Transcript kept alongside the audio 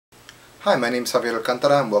Hi, my name is Javier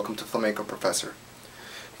Alcantara and welcome to Flamenco Professor.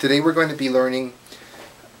 Today we're going to be learning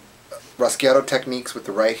rasgueado techniques with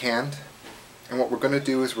the right hand, and what we're going to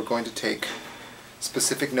do is we're going to take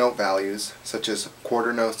specific note values such as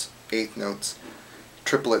quarter notes, eighth notes,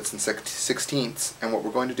 triplets, and sixteenths, and what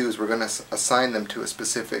we're going to do is we're going to assign them to a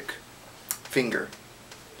specific finger,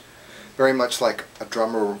 very much like a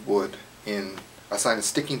drummer would assign a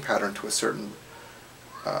sticking pattern to a certain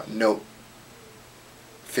note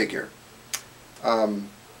figure.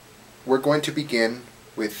 We're going to begin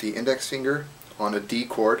with the index finger on a D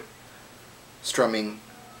chord, strumming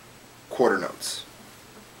quarter notes.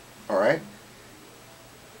 Alright?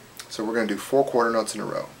 So we're going to do 4 quarter notes in a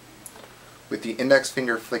row, with the index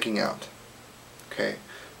finger flicking out. Okay?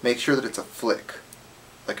 Make sure that it's a flick,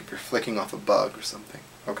 like if you're flicking off a bug or something.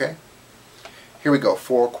 Okay? Here we go,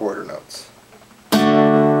 4 quarter notes.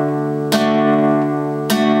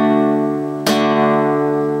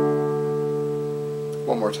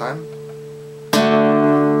 One more time.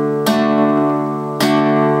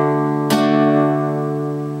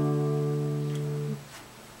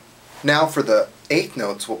 Now for the eighth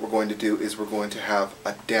notes, what we're going to do is we're going to have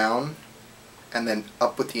a down and then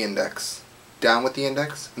up with the index, down with the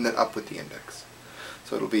index, and then up with the index.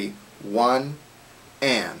 So it'll be 1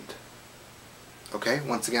 and. Okay,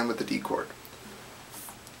 once again with the D chord.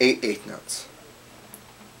 8 eighth notes.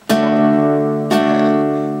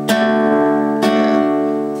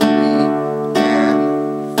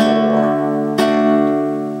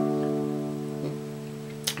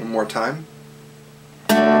 One more time.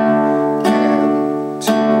 And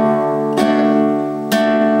 2 and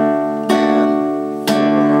 4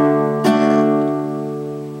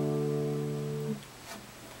 and.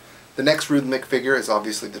 The next rhythmic figure is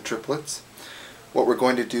obviously the triplets. What we're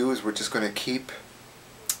going to do is we're just going to keep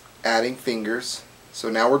adding fingers. So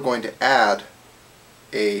now we're going to add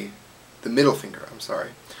the middle finger,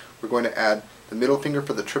 We're going to add the middle finger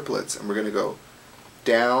for the triplets, and we're going to go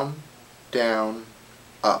down, down,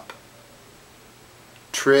 up.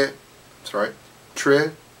 Triplet.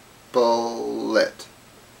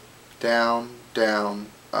 Down, down,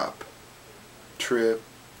 up.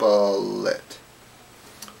 Triplet.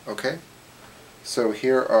 Okay? So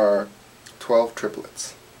here are 12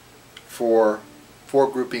 triplets. Four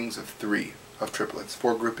groupings of 3 of triplets.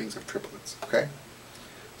 4 groupings of triplets. Okay?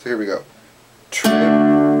 So here we go. Triplet,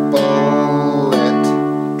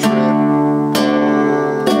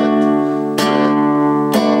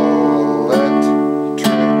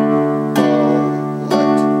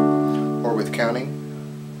 or with counting,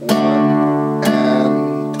 1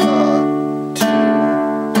 and 2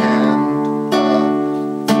 and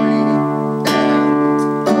 3 and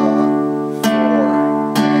 4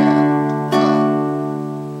 and.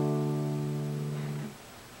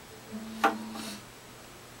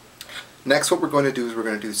 Next, what we're going to do is we're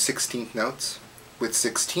going to do 16th notes. With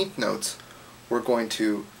 16th notes, we're going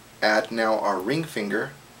to add now our ring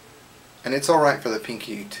finger, and it's alright for the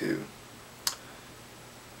pinky to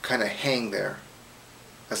kind of hang there,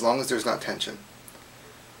 as long as there's not tension.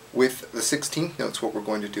 With the 16th notes, what we're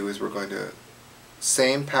going to do is we're going to,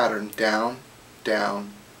 same pattern, down,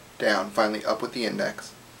 down, down, finally up with the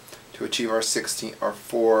index, to achieve our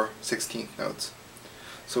 4 16th notes.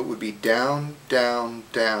 So it would be down, down,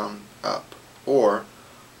 down, up, or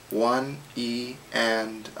 1 E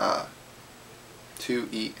and 2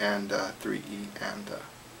 E and 3 E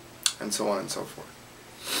and so on and so forth.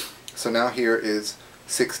 So now here is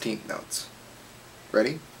 16th notes.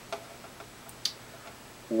 Ready?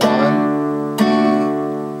 1 E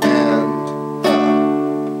and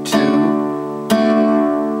 2 E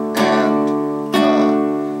and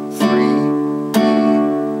 3 E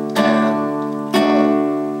and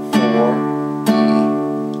 4 E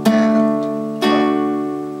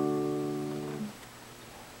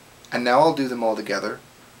and now I'll do them all together.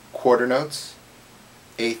 Quarter notes,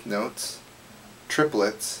 eighth notes,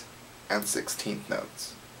 triplets, and 16th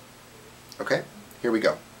notes. Okay? Here we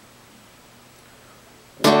go.